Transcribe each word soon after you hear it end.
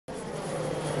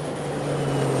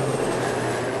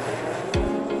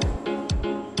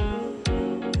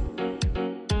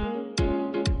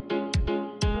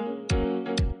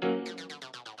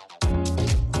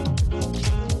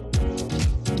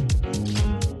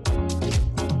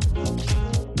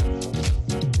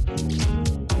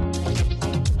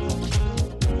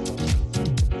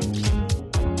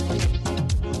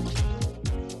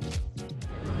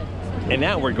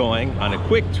now we're going on a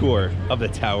quick tour of the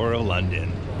Tower of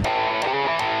London.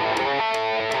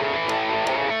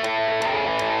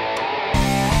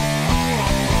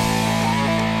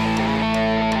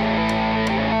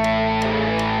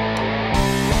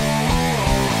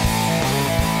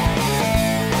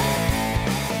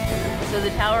 So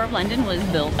the Tower of London was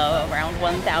built around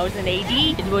 1000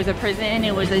 AD. It was a prison,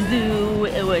 it was a zoo,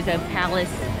 it was a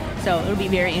palace. So it'll be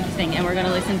very interesting, and we're going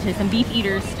to listen to some beef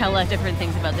eaters tell us different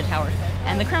things about the tower.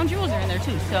 And the crown jewels are in there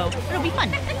too, so it'll be fun.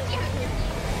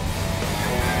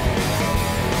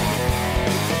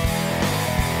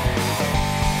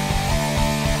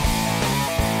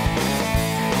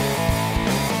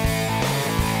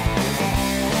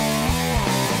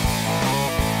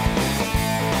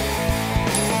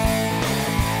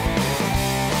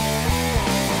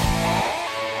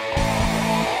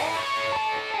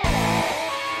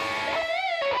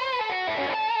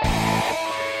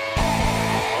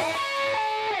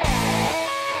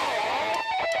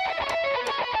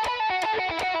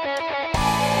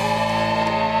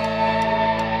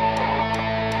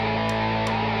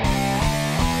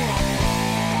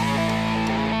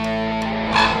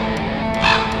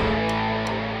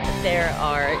 There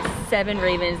are 7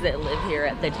 ravens that live here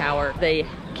at the tower. They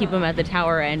keep them at the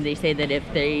tower, and they say that if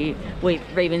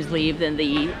ravens leave, then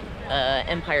the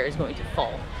empire is going to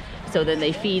fall. So then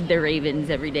they feed their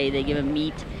ravens every day. They give them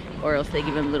meat, or else they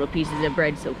give them little pieces of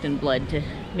bread soaked in blood to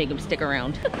make them stick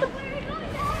around.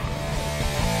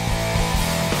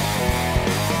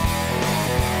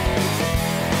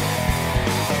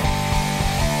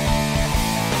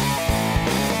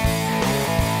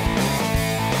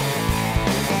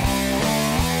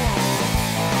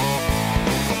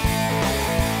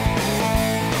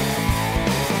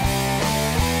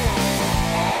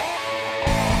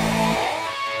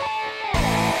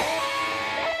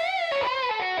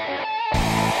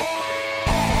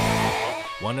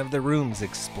 One of the rooms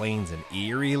explains an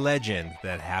eerie legend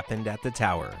that happened at the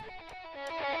tower.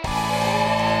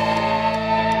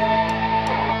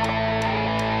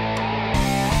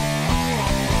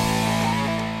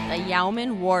 The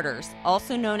Yeoman Warders,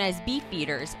 also known as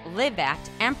Beefeaters, live at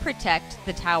and protect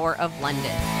the Tower of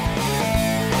London.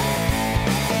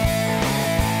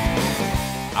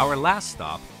 Our last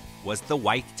stop was the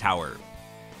White Tower.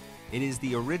 It is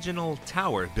the original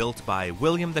tower built by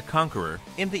William the Conqueror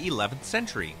in the 11th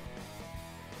century.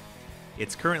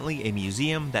 It's currently a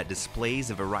museum that displays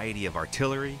a variety of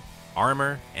artillery,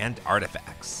 armor, and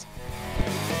artifacts.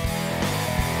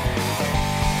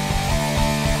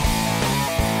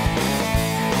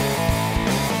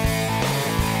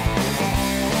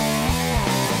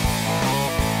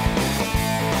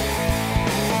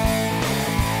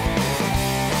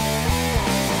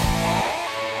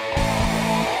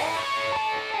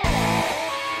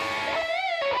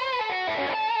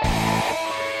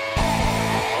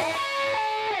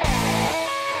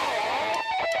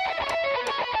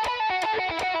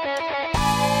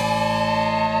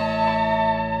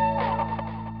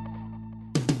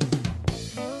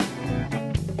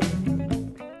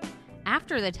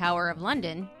 After the Tower of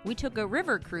London, we took a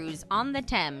river cruise on the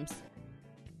Thames.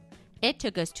 It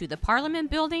took us to the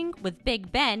Parliament Building with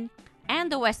Big Ben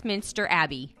and the Westminster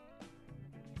Abbey.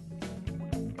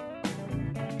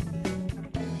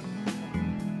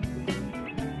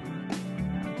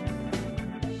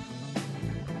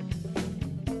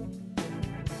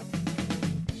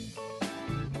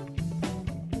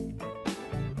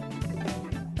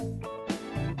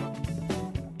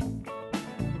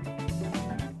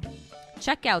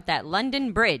 Check out that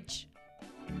London Bridge.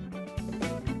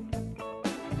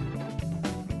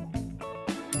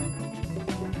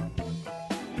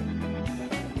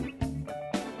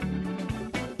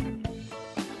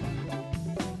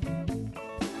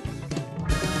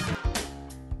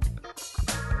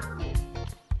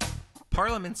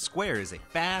 Parliament Square is a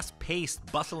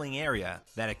fast-paced, bustling area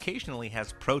that occasionally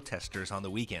has protesters on the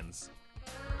weekends.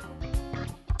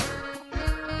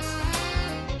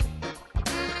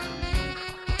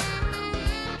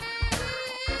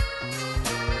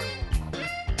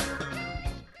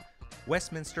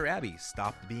 Westminster Abbey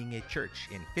stopped being a church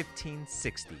in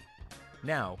 1560.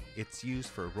 Now, it's used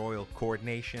for royal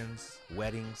coronations,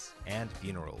 weddings, and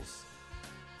funerals.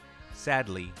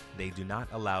 Sadly, they do not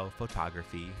allow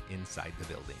photography inside the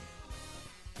building.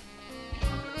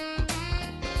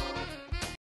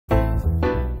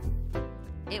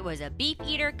 It was a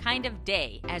Beefeater kind of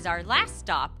day, as our last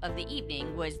stop of the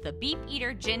evening was the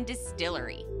Beefeater Gin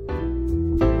Distillery.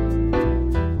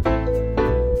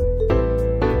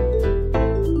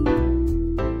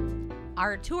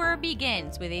 Our tour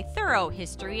begins with a thorough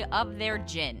history of their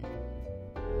gin.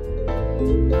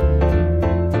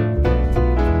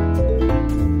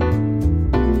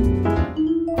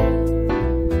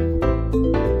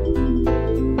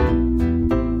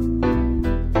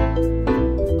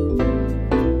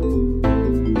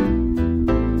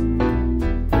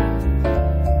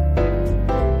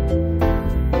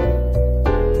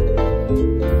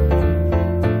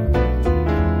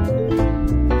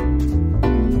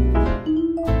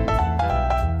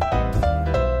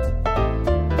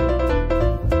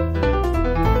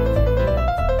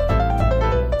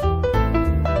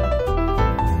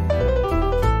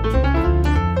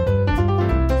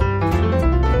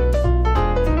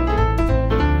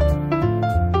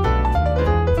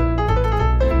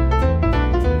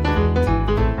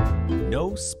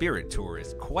 secret tour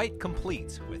is quite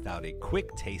complete without a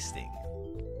quick tasting.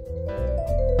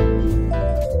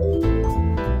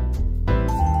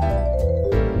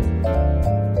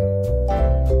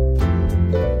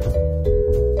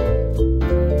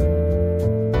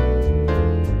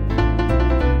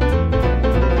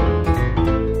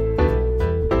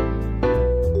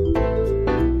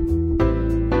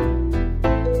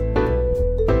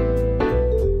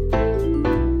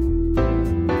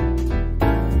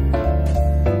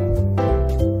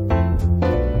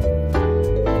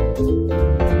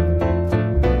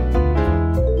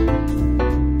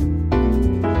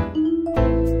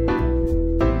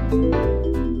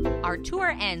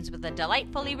 Ends with a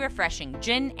delightfully refreshing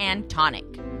gin and tonic.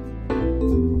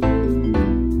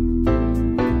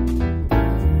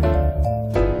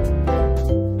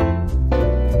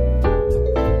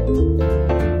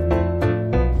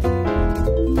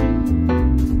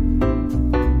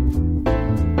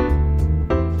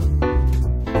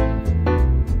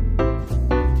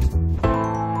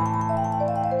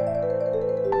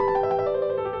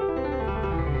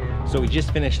 So we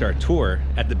just finished our tour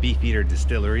at the Beefeater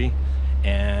Distillery,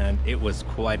 and it was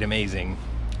quite amazing.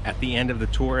 At the end of the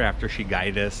tour, after she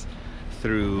guided us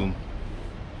through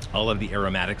all of the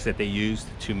aromatics that they used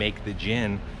to make the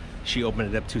gin, she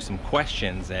opened it up to some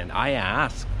questions, and I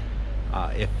asked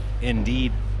if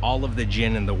indeed all of the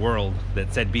gin in the world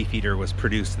that said Beefeater was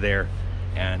produced there,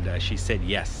 and she said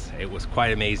yes. It was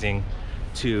quite amazing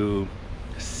to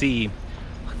see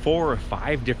 4 or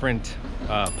 5 different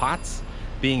pots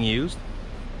being used,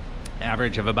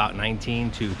 average of about 19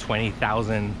 to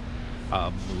 20,000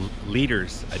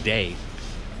 liters a day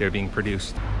they're being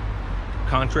produced.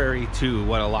 Contrary to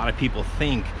what a lot of people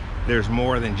think, there's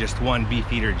more than just one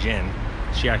Beefeater gin.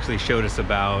 She actually showed us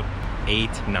about 8,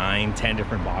 9, 10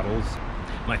 different bottles.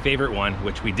 My favorite one,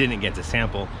 which we didn't get to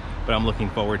sample, but I'm looking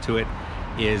forward to it,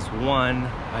 is one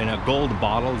in a gold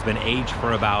bottle. It's been aged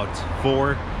for about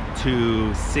 4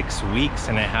 to 6 weeks,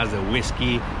 and it has a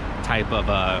whiskey type of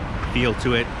a feel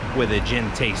to it with a gin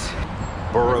taste.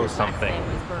 Burrow something. It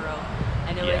was Burrow,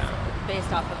 and it was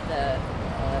based off of the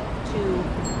 2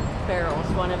 barrels.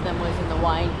 One of them was in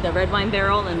the red wine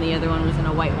barrel, and the other one was in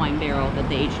a white wine barrel that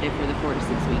they aged it for the 4 to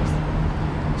 6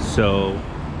 weeks. So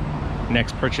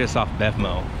next purchase off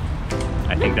Bevmo,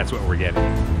 I think that's what we're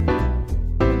getting.